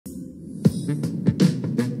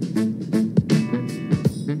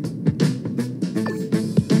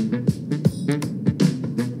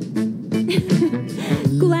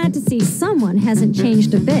Glad to see someone hasn't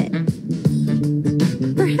changed a bit.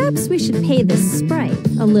 Perhaps we should pay this sprite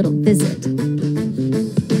a little visit.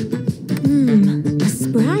 A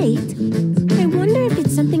sprite? I wonder if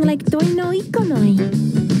it's something like Doi no Ikonoi.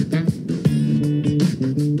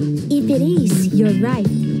 If it is, you're right.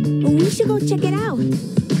 We should go check it out.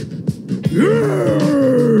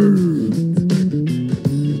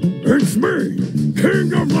 It's me,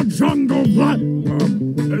 King of the Jungle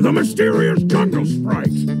the mysterious jungle sprite.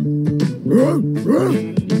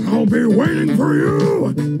 I'll be waiting for you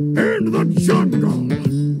in the jungle.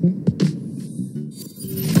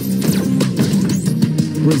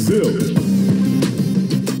 Brazil.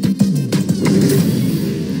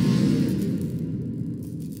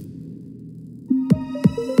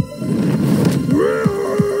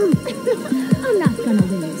 I'm not gonna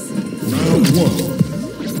lose. Round one.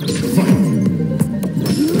 Fight.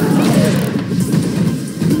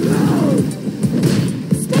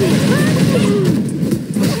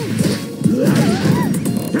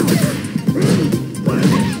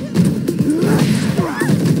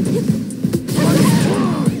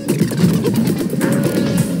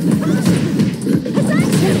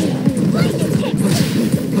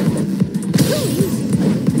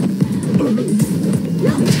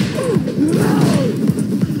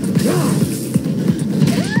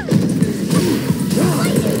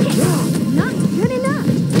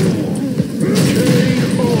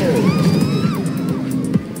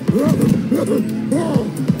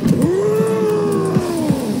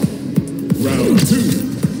 Round two.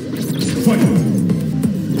 Fight.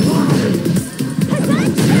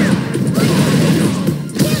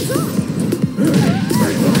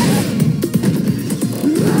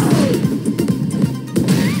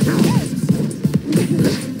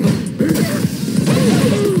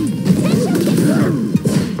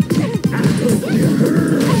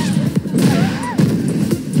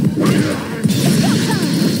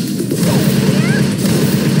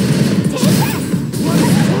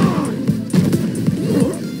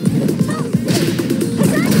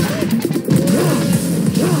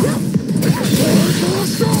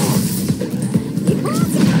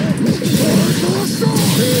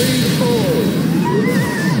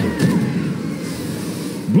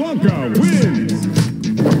 Blanka wins!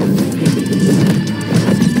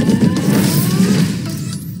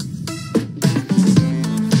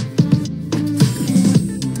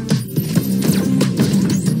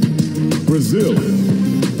 Brazil.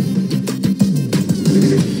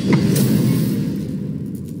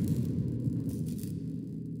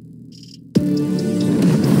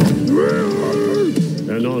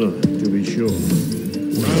 An honor, to be sure.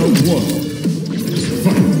 Round one.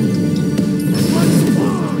 Fight.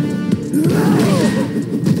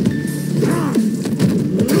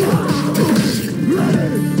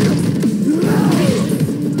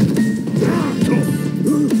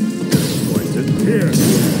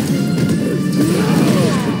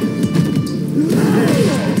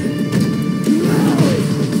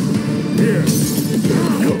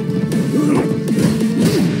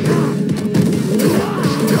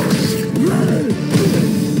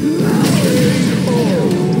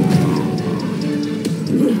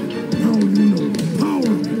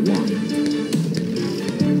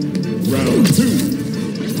 Round two.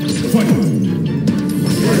 Fight.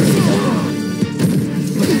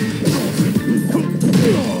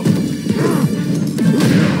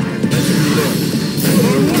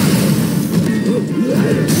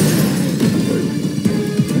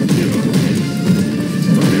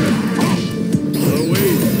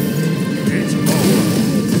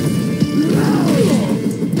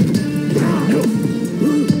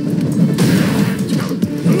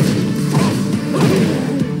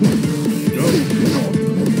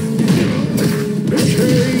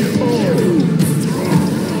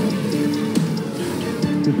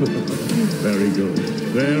 Very good.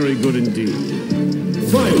 Very good indeed.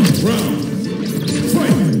 Final round.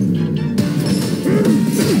 Fight.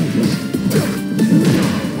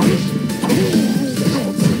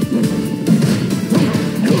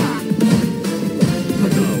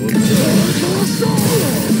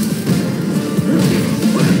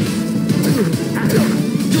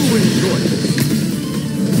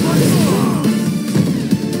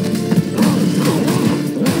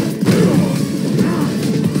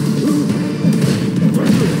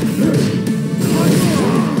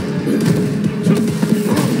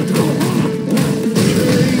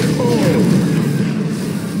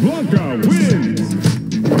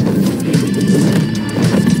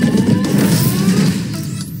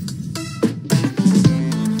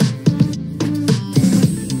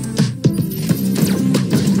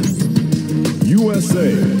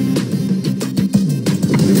 say.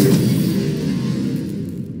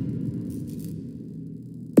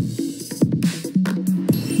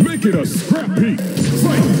 Make it a scrap heap.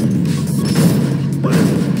 Fight!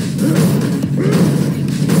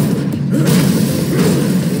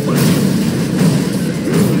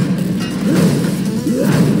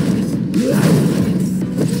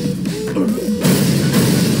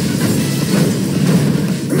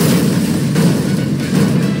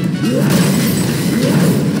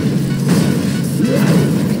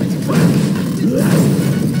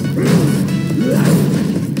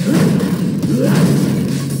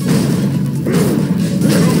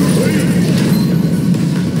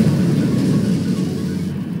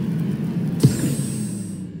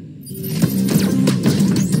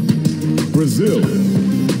 Brazil.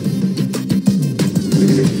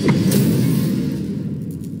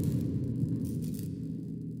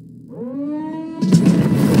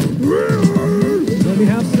 Let me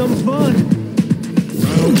have some fun.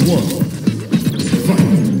 Round one.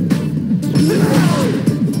 Fight!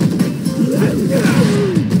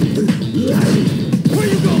 Where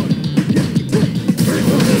you going?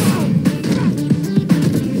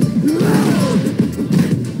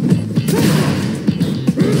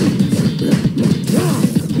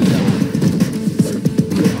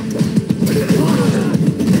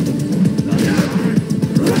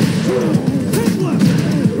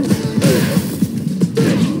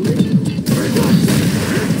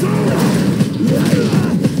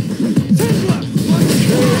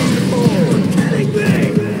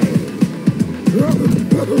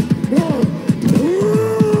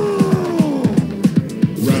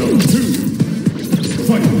 Round two.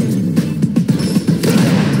 Fight!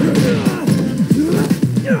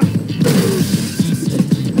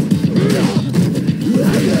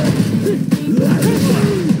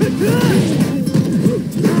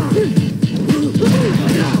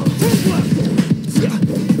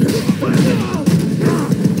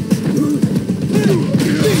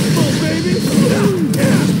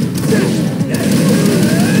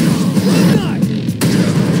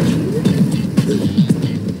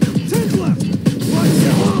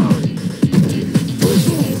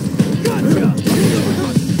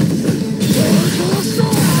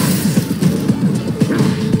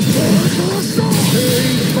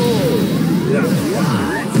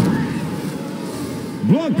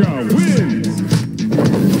 Blanka wins!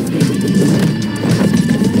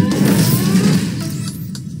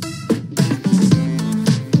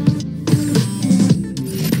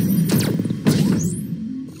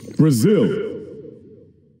 Brazil.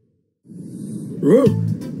 Oh,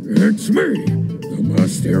 it's me, the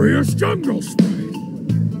mysterious jungle sprite.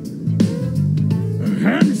 A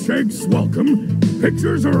handshake's welcome.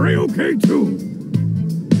 Pictures are A-OK too.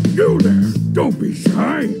 You there, don't be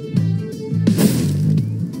shy.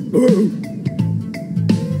 Oh,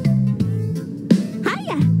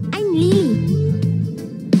 Hiya, I'm Lily.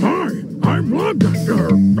 hi, I'm Blanka.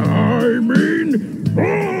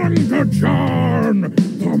 Blanka-chan,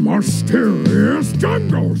 the mysterious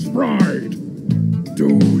jungle sprite. Do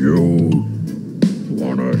you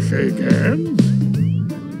wanna shake hands?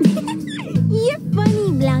 You're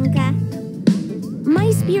funny, Blanka.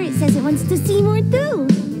 My spirit says it wants to see more too.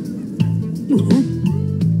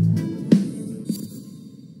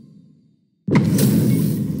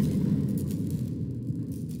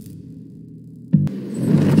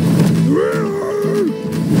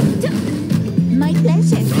 My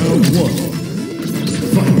pleasure. Round one.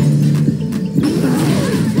 Fight!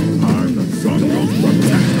 I'm the jungle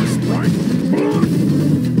protector sprite.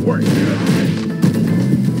 Wait.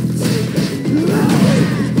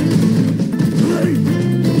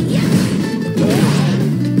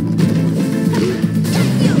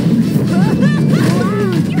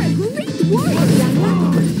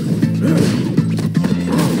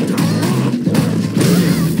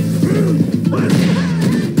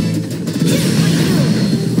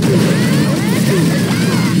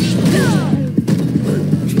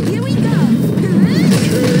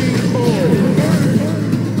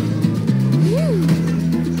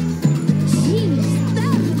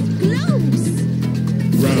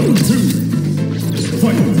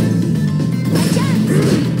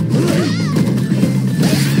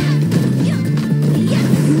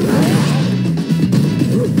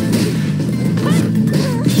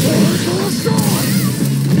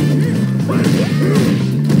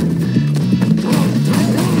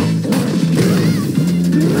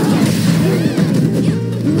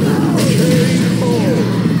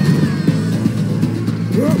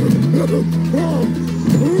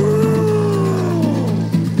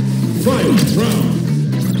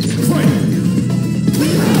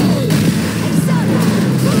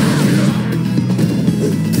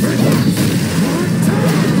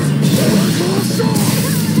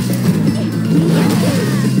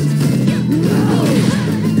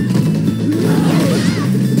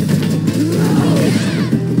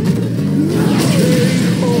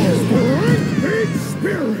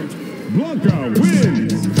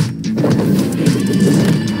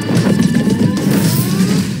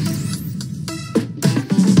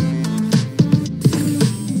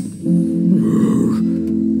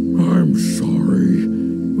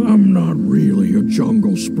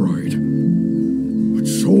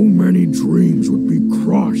 dreams would be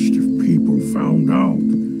crushed if people found out.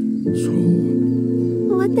 So...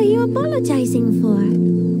 What are you apologizing for?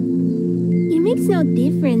 It makes no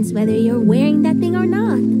difference whether you're wearing that thing or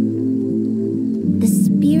not. The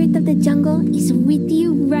spirit of the jungle is with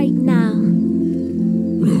you right now.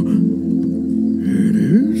 It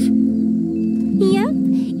is? Yep,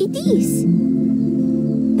 it is.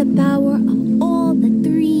 The power of all the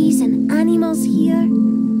trees and animals here,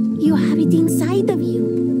 you have it inside of you.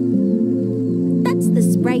 That's the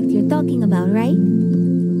sprite you're talking about, right?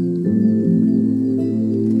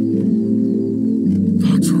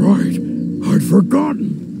 That's right. I'd forgotten.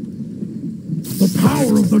 The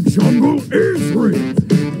power of the jungle is real.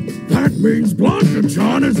 That means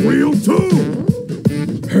Blanka-chan is real too.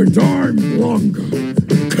 And I'm Blanka,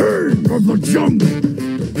 king of the jungle.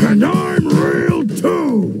 And I'm real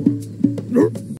too.